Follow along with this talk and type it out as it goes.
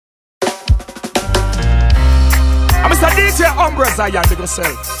Mr. DJ Umbrella Zion, big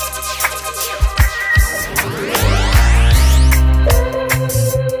yourself.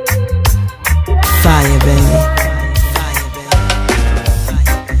 Fire, baby.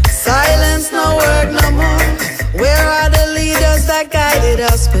 Silence, no word no more. Where are the leaders that guided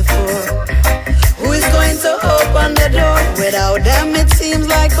us before? Who is going to open the door? Without them it seems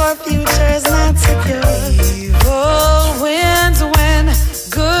like our future is not secure. Evil wins when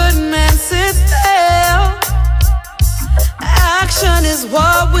good men sit still. Action is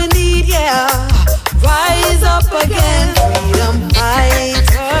what we need, yeah. Rise up again, freedom fighters.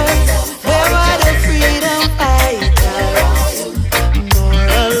 Where are the freedom fighters?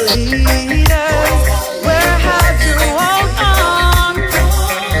 Moral leaders, where have you all gone?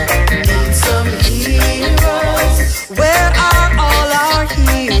 Need some heroes, where are all our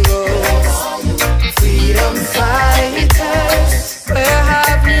heroes? Freedom fighters, where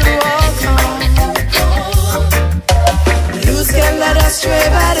have you all gone? Youth get led astray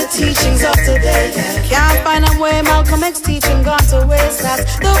by the teachings of today. Can't find a way, Malcolm X teaching gone to waste.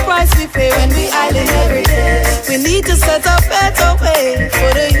 That's the price we pay when we idle every day. We need to set a better way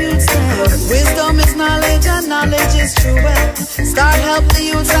for the youth now. Wisdom is knowledge and knowledge is true wealth. Start help the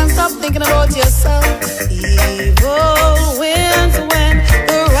youth and stop thinking about yourself. Evil wins when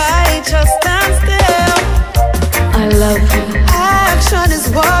the righteous stand still. I love you. Action is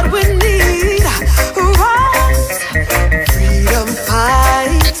what we need. Rise, freedom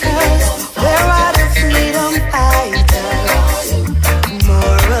fighters. Where are the freedom fighters?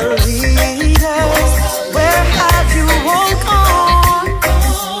 Moral leaders, where have you all gone?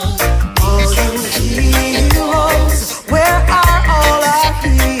 All you heroes, where are all our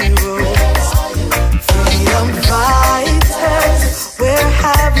heroes? Freedom fighters, where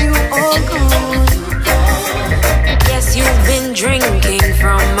have you all gone? Yes, you've been drinking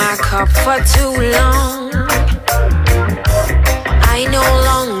from my cup for too long. I no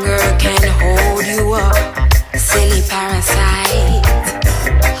longer can hold you up, silly parasite.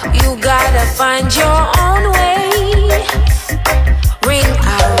 You gotta find your own way. Ring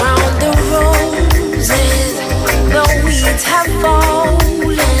around the roses, the weeds have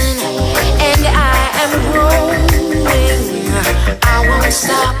fallen, and I am growing. I won't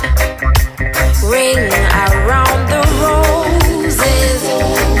stop. Ring around the roses,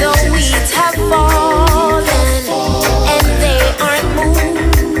 the weeds have fallen, and they aren't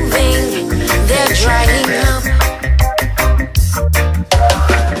moving, they're drying up.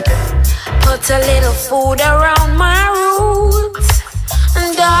 Put a little food around my roots,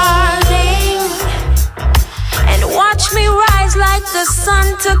 darling, and watch me rise like the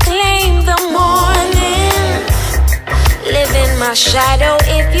sun to claim the morning. Live in my shadow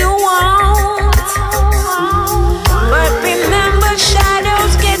if you want, but remember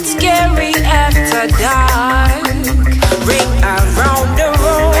shadows get scary after dark. Ring around the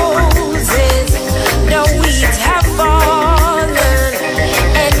roses, the weeds have fallen,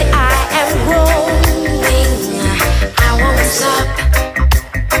 and I am growing. I won't stop.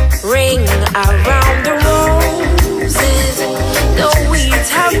 Ring around the roses, the weeds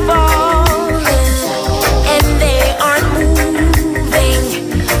have fallen, and they aren't moving,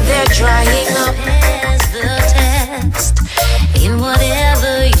 they're drying up. As the test in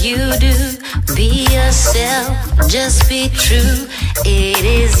whatever you do, be yourself, just be true. It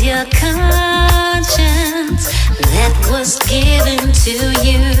is your conscience that was given to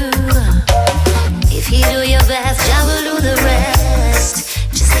you. If you do your best, Jah will do the rest.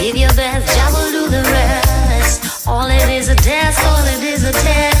 Just give your best, Jah will do the rest. All it is a test, all it is a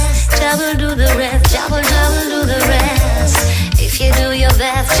test. Jah will do the rest, Jah will do the rest. If you do your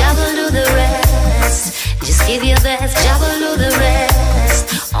best, Jah will do the rest. Just give your best, Jah will do the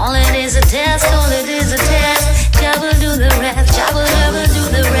rest. All it is a test, all it is a test. Jah will do the rest, Jah will do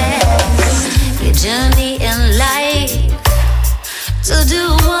the rest. Your journey in life to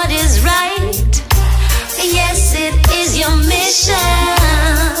do what is right. Yes, it is your mission.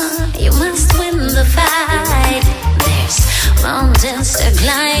 You must win the fight. There's mountains to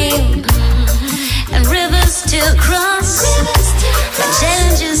climb and rivers to cross. The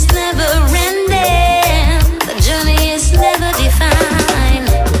challenge is never ending. The journey is never defined.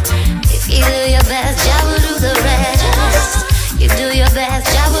 If you do your best, Jah will do the rest. You do your best,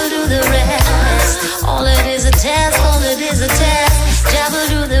 Jah will do the rest. All it is a test, all it is a test. Jah will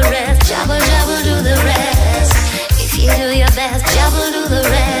do the rest, Jah will do the rest. If you do your best, Jah will do the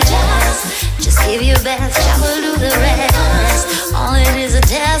rest. Just give your best, Jah will do the rest. All it is a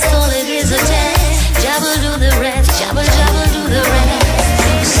test, all it is a test. Jah will do the rest, Jah will do the rest.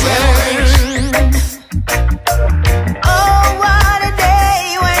 Oh, what a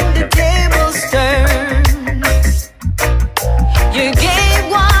day when the tables turn.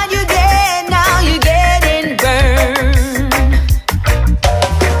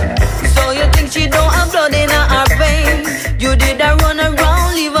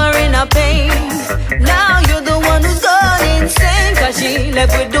 a pain. Now you're the one who's gone insane, cause she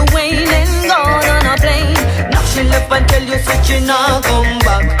left with the Wayne and gone on a plane. Now she left and tell you so she not come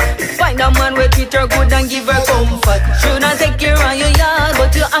back. Find a man who treat her good and give her comfort. Shouldn't take care of your yard,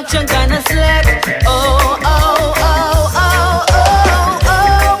 but your action kinda slack. Oh, oh, oh, oh, oh,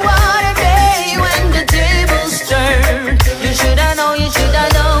 oh, what a day when the tables turn. You shoulda know, you shoulda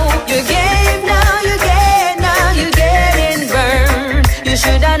know. You gave, now you get, now you getting burned. You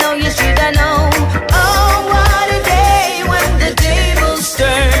shoulda know, you shoulda know. Oh, what a day when the tables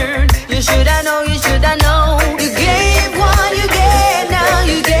turn. You shoulda know, you shoulda know. You gave what you get, now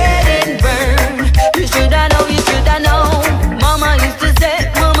you getting burned. You shoulda know, you shoulda know. Mama used to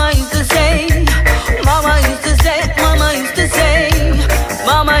say, mama used to say, mama used to say, mama used to say,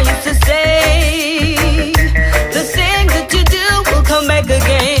 mama used to say, the things that you do will come back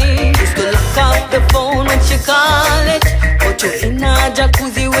again. Used to lock off the phone when she call it, put you in a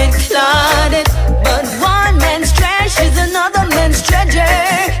jacuzzi with Claudette. But one man's trash is another man's treasure.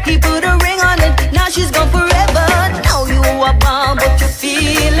 He put a ring on it, now she's gone forever. Now you are bound, but you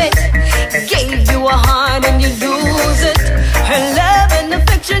feel it. Gave you a heart and you lose it. Her love and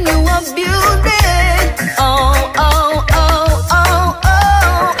affection, you abuse it. Oh, oh, oh, oh,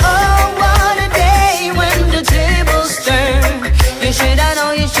 oh, oh, what a day when the tables turn. You shoulda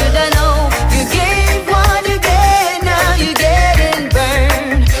know, you shoulda know. You gave what you get, now you getting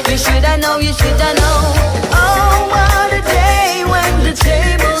burned. You shoulda know, you shoulda know. Oh, what a day when the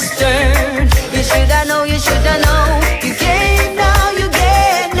tables turn. You shoulda know, you shoulda know. You gave, now you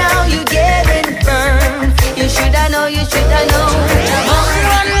get, now you getting burned. You shoulda know, you shoulda know.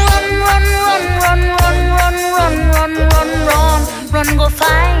 Run, go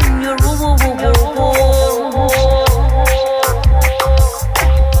find your room.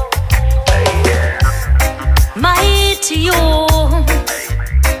 Mighty you,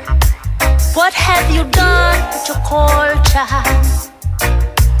 what have you done with your culture?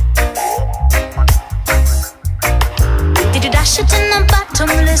 Did you dash it in a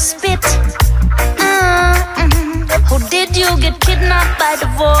bottomless pit? How did you get kidnapped by the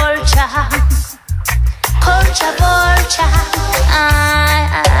vulture? Culture, vulture,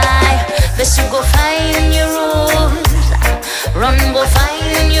 best you go find your rules. Run, go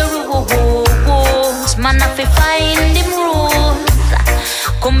find your rules. Man, if we find them rules,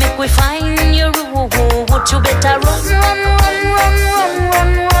 come make we find your rules. You better run, run, run, run, run, run,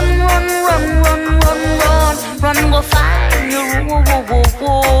 run, run, run, run, run, run, run, go find your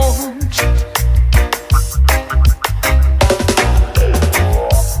rules.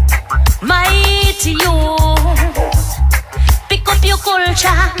 Mighty youth, pick up your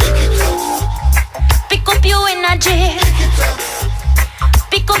culture, pick up your energy,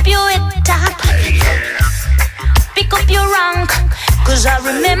 pick up your head top, pick up your rank. Cause I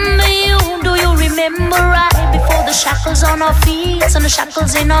remember you, do you remember right before the shackles on our feet and the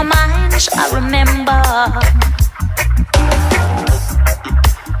shackles in our minds? I remember.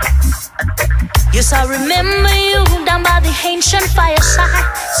 Yes, I remember you down by the ancient fireside,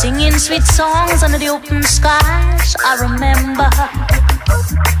 singing sweet songs under the open skies. I remember.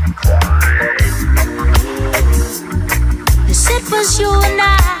 Yes, it was you and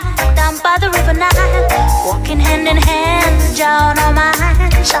I down by the river Nile, walking hand in hand, down our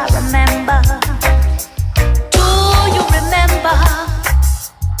minds. I remember. Do you remember?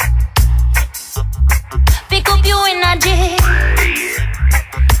 Pick up your energy,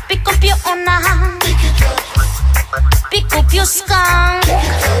 pick up your honor, pick up your skunk,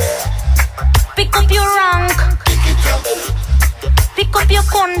 pick up your rank, pick up your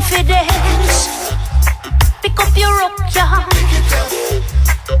confidence, pick up your rock,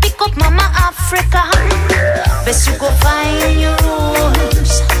 pick up Mama Africa. Best you go find your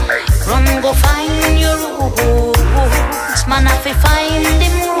rules. Run, go find your rules. Man, if we find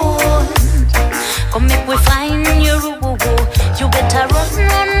them rules, come make we find your rules. You better run,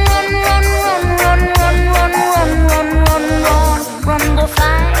 run, run, run, run, run, run, run, run, run, run, run, run, go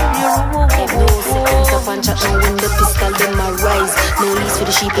find your rules. No seconds up and chat now when the pistol them a rise. No lease for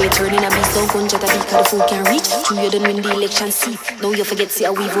the sheep, they turning a beast. Don't gun chat a beat, cause the fool can reach. True, you done win the election seat. Now you forget, see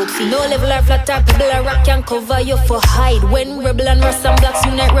how we vote for. No level or flat top, people a rock can cover you for hide. When rebel and rust and blacks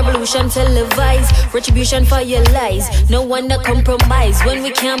unite, revolution televise. Retribution for your lies, no one to compromise. When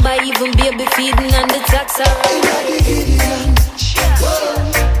we can't buy even baby feeding and the tax are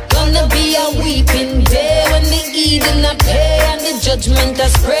gonna be a weeping day when the Eden a pay and the judgment a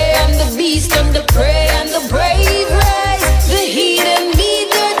spray and the beast and the prey and the brave rise. The heathen meet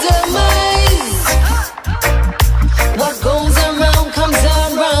their demise. What goes around comes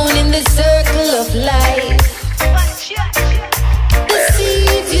around in the circle of life. The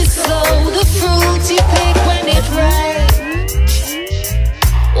seeds you sow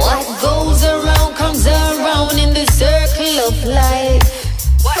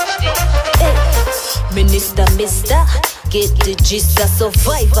mister. Get the gist of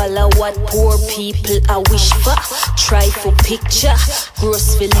survival of what poor people I wish for. Try for picture,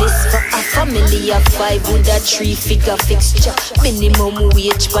 gross for list for a family of 5 with a 3-figure fixture. Minimum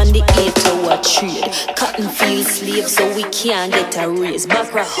wage on the 8-hour trade. Cotton field slave so we can't get a raise.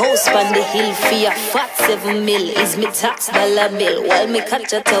 Back a house on the hill for a fat 7 mil is me tax dollar bill. While me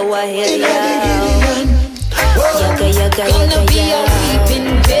catch a tower hill, yeah. Gonna be a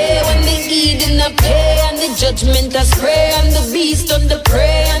weeping day when the Giddeon a pay and the judgment a spray and the beast on the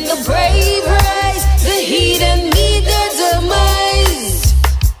prey and the brave rise. The heathen meet their demise.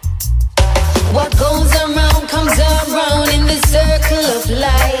 What goes around comes around in the circle of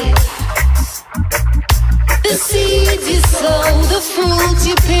life. The seeds you sow, the fruits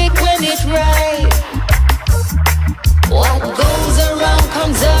you pick when it's ripe. What goes around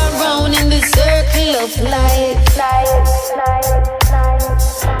comes around in the circle of life.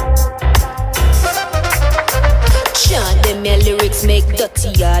 Chant them your lyrics make dirty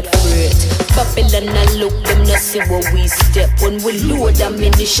yard fret. Babylon a look them not see what we step. When we load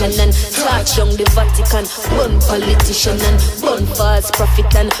ammunition and touch down the Vatican, burn politician and burn false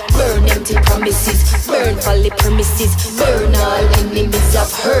prophet and burn empty promises, burn folly premises, burn all enemies of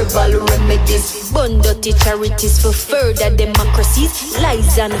herbal remedies, burn dirty charities for further democracies,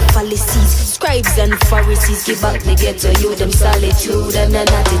 lies and fallacies, scribes and Pharisees give back the ghetto you them solitude and an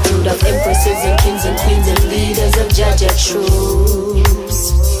attitude of empresses and kings and queens and leaders of Jaja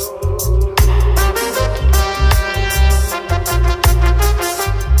troops.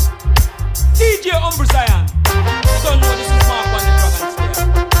 DJ Umber Zion. You don't know this is Mark on the Dragon Slayer.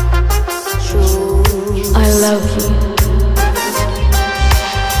 I love you.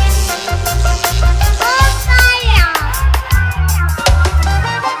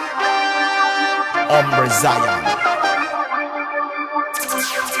 Umber Zion.